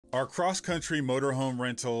Are cross-country motorhome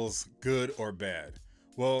rentals good or bad?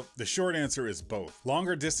 Well, the short answer is both.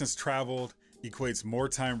 Longer distance traveled equates more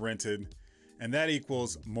time rented, and that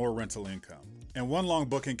equals more rental income. And one long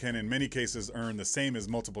booking can in many cases earn the same as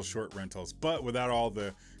multiple short rentals, but without all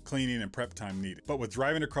the cleaning and prep time needed. But with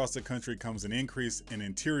driving across the country comes an increase in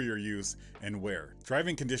interior use and wear.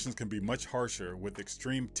 Driving conditions can be much harsher with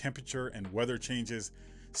extreme temperature and weather changes,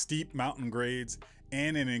 steep mountain grades,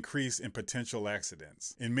 and an increase in potential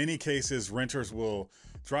accidents. In many cases, renters will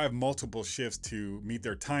drive multiple shifts to meet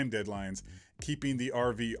their time deadlines, keeping the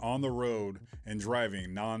RV on the road and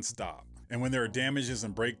driving non-stop. And when there are damages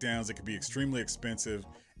and breakdowns, it can be extremely expensive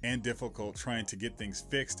and difficult trying to get things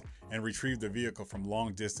fixed and retrieve the vehicle from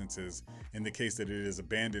long distances in the case that it is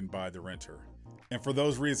abandoned by the renter. And for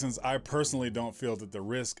those reasons, I personally don't feel that the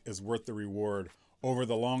risk is worth the reward over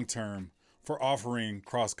the long term for offering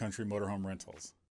cross-country motorhome rentals.